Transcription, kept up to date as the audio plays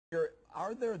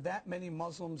Are there that many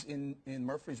Muslims in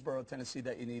Murfreesboro, Tennessee,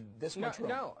 that you need this much room?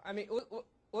 No. I mean,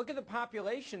 look at the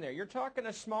population there. You're talking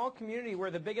a small community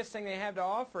where the biggest thing they have to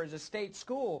offer is a state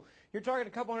school. You're talking a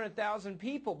couple 100,000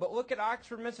 people. But look at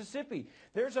Oxford, Mississippi.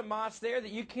 There's a mosque there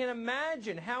that you can't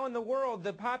imagine how in the world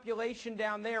the population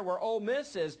down there where Ole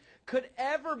Miss is could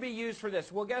ever be used for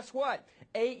this. Well, guess what?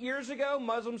 8 years ago,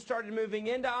 Muslims started moving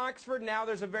into Oxford. Now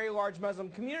there's a very large Muslim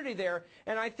community there.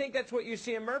 And I think that's what you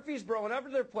see in Murfreesboro and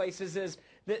other places is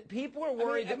that people are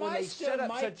worried that when they set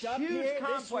up such huge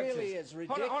complexes. This really is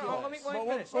ridiculous. Hold on, let me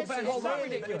finish. Hold on.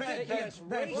 Let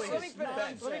me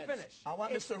finish. I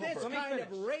want Mr. Hooper. It's this kind of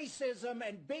racism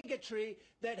and bigotry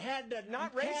that had the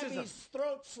cabbie's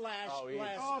throat slashed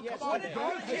last yesterday.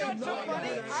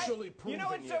 You know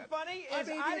what's so funny is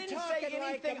I didn't say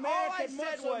anything. American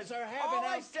Muslims are having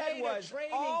Al-Qaeda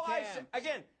training camps.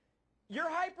 Again, you're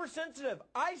hypersensitive.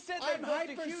 I said I'm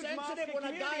they're both a huge mosque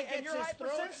community, and you're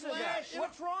hypersensitive.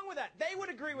 What's wrong with that? They would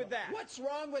agree with that. What's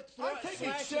wrong with I take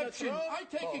exception. I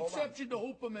take exception to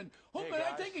Hooperman. Hooperman,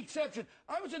 I take exception.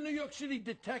 I was a New York City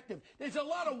detective. There's a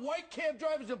lot of white cab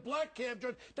drivers and black cab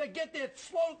drivers that get their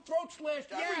throat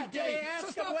slashed every day. They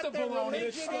ask them Stop what the their baloney.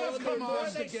 religion is before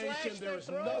they slash their There's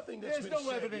throat. nothing that's been said. There's no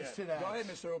evidence to that. Go ahead,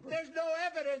 Mr. Hooper. There's no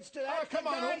evidence to that. Come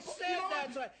on, the guy Hooper. said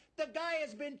that's right. The guy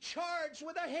has been charged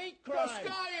with a hate crime. The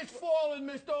sky is falling,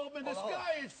 Mr. Hooper. The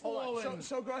sky is falling.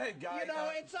 So go ahead, guy. You know,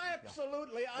 it's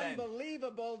absolutely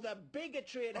unbelievable the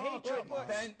bigotry and hatred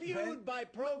spewed by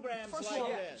programs like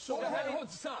this. So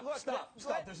stop.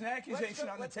 There's an accusation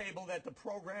on the table that the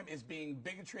program is being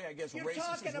bigotry, I guess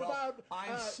racist as well.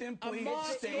 I'm simply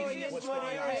stating what's going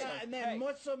on. And then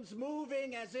Muslims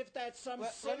moving as if that's some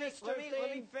sinister thing.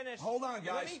 Let me finish. Hold on,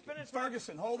 guys.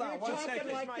 Ferguson, hold on. You're 1 second.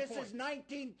 talking like this is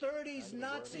 1930s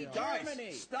Nazi Germany.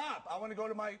 Guys, stop. I want to go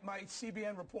to my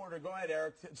CBN reporter. Go ahead,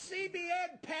 Eric.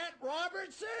 CBN Pat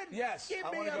Robertson? Yes.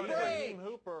 Give me a break. Ibrahim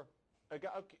Hooper.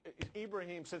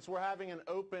 Ibrahim, since we're having an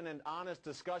open and honest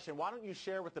discussion, why don't you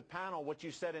share with the panel what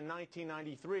you said in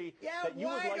 1993 that you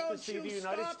would like to see the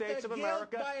United States of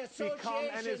America become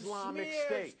an Islamic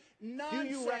state? Nonsense. Do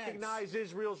you recognize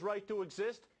Israel's right to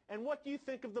exist? And what do you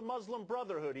think of the Muslim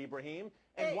Brotherhood, Ibrahim?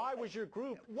 And why was your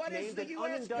group named an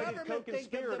unindicted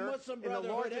co-conspirator in the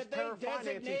largest terror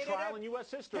financing trial in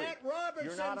U.S. history? Pat Robertson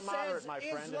You're not a moderate, my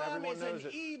friend, and Islam everyone knows is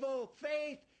an it. evil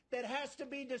faith that has to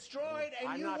be destroyed,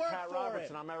 and you work for it. I'm not Pat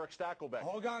Robertson. I'm Eric Stakelbeck.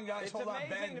 Hold on, guys. It's hold on.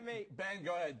 amazing to me. Ben,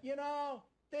 go ahead. You know,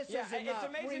 this is enough. It's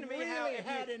amazing to me how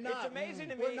enough. It's amazing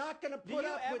to me. We're not going to put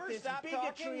up with this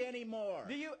bigotry anymore.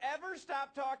 Do you ever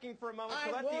stop talking for a moment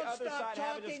to let the won't other stop side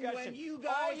have a discussion? When you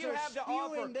guys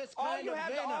all you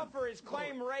have to offer is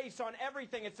claim race on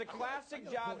everything. It's a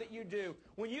classic job that you do.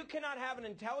 When you cannot have an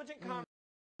intelligent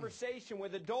conversation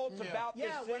with adults about this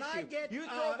issue, you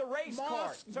throw the race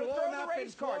card. So throw the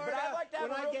race card. But I'd like to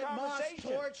have a real conversation.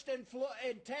 When I get mosques torched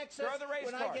in Texas, throw the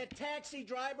race card. I get taxi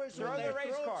drivers with their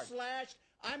throats slashed,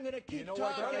 I'm going to keep talking.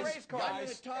 I'm going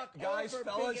to talk over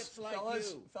bigots like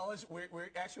you. Fellas, we're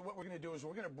actually what we're going to do is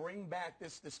we're going to bring back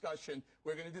this discussion.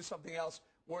 We're going to do something else.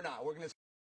 We're not. We're going to